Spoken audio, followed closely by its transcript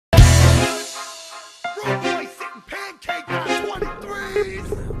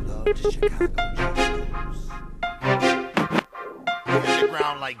Chicago juggalos. We hit the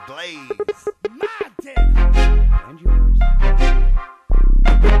ground like Blaze. My dead. And yours.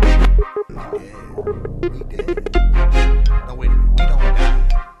 We dead. No, wait a minute. We don't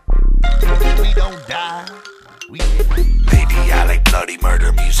die. We don't die. We dead. Baby, I like bloody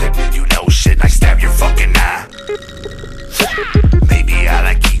murder music. You know shit like stab your fucking eye. Maybe I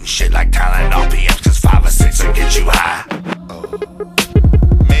like eating shit like Tylenol PMs, cause 5 or 6 will get you high.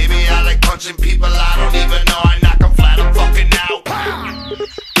 Maybe I like punching people I don't even know. I knock them flat, I'm fucking out.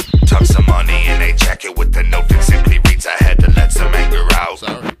 Tuck some money in a jacket with the note that simply reads, I had to let some anger out.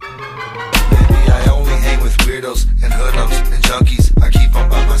 Sorry. Maybe I only hang with weirdos and hoodlums and junkies. I keep them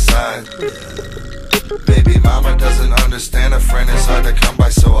by my side. Baby mama doesn't understand, a friend is hard to come by,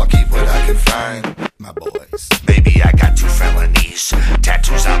 so I'll keep what I can find. My boys. Baby, I got 2 felonies,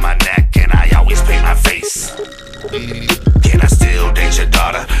 tattoos on my neck, and I always paint my face. Can I still date your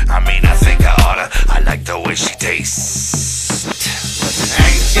daughter? I mean, I think I oughta. I like the way she tastes.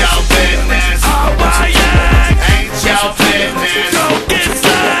 Ain't your business. Oh, my yeah. Ain't your business. Don't get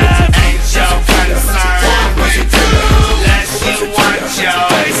slapped. Ain't your concern. What you do? Unless you want your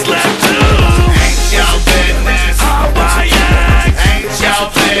Face left too. Ain't your business. Oh, my yeah. Ain't your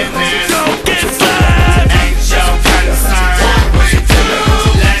business. Don't get slapped. Ain't your concern. What you do?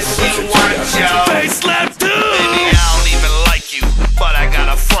 Unless you want your Face left too. Baby, I don't even like you, but I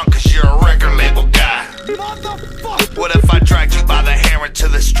got a front cause you're a record label guy. Motherfucker. What if I dragged you by the hair into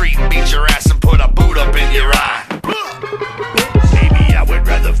the street and beat your ass and put a boot up in your eye? Maybe I would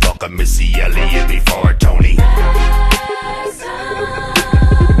rather fuck a Missy Elliott before a Tony.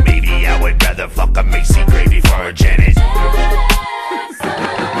 Maybe I would rather fuck a Macy Gray before a Janet.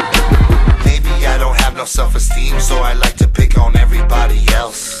 Maybe I don't have no self-esteem, so I like to pick on everybody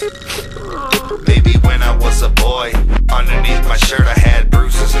else. Maybe when I was a boy, underneath my shirt I had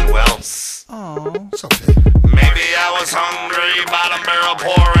bruises and welts. Oh, It's okay. maybe I was hungry, bottom barrel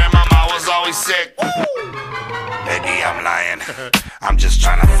poor, and my mom was always sick. Maybe I'm lying. I'm just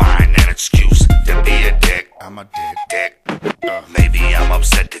trying to find an excuse to be a dick. I'm a Dick. Maybe I'm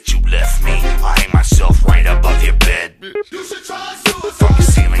upset that you left me. I hang myself right above your bed. You should try suicide. From the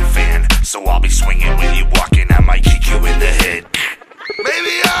ceiling fan, so I'll be swinging when you walk in. I might kick you in the head.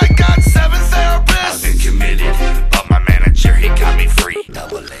 Maybe I got 7 I've therapists. been committed, but my manager, he got me free.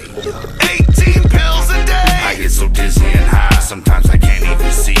 Double A, yo. 18 pills a day. I get so dizzy and high, sometimes I can't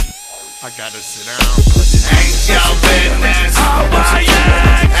even see. I gotta sit down. Ain't your business. Oh, my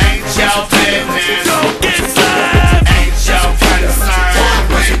yeah. Ain't your business. Don't get slapped. Ain't your concern.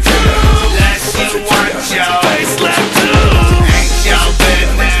 What you do? Unless you want your Face left too. Ain't your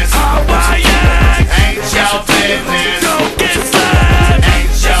business. Oh, my yeah. Ain't your business. Don't get slapped.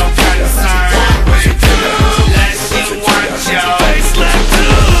 Ain't your concern. What you do? Unless you want your Face left too.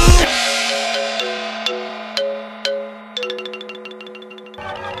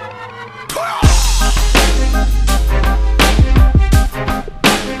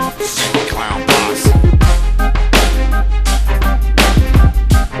 clown boss.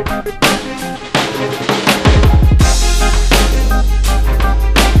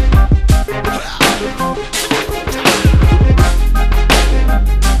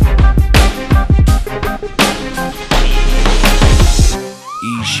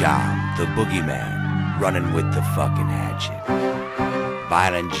 Esham, the boogeyman, running with the fucking hatchet.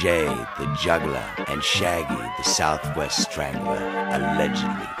 Violent J, the juggler, and Shaggy, the Southwest Strangler,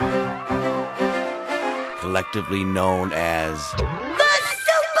 allegedly. Collectively known as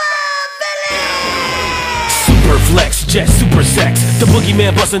Super flex, jet, super sex. The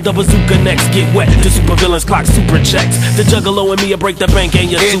boogeyman bustin' the bazooka next. Get wet, the super villains clock super checks. The juggalo and me, I break the bank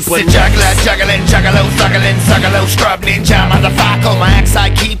and your It's super the juggler, juggling, juggalo, thuggling, suggalo, scrub, ninja, motherfucker. My axe I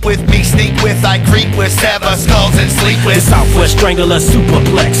keep with me, sneak with, I creep with, sever skulls and sleep The with. Southwest Strangler,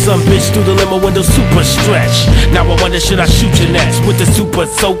 superplex. Some bitch through the limo window, super stretch. Now I wonder, should I shoot your next? With the super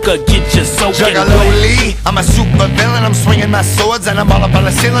soaker, get your soaking Juggalo wet. Lee, I'm a super villain. I'm swinging my swords and I'm all up on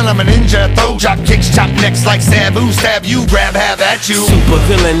the ceiling. I'm a ninja, throw drop kicks, chop necks like Sabu, stab you, grab, have at you. Super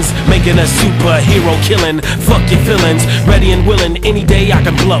villains, making a superhero killing. Fuck your feelings, ready and willing. Any day I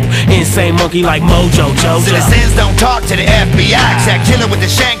can blow. Insane monkey like Mojo Jojo. Citizens don't talk to the FBI. Exact killer with the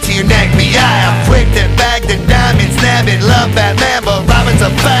shank to your neck, B.I. I'm quick to bag the diamonds, nabbing, love Batman, but Robin's a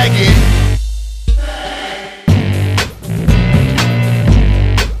faggot.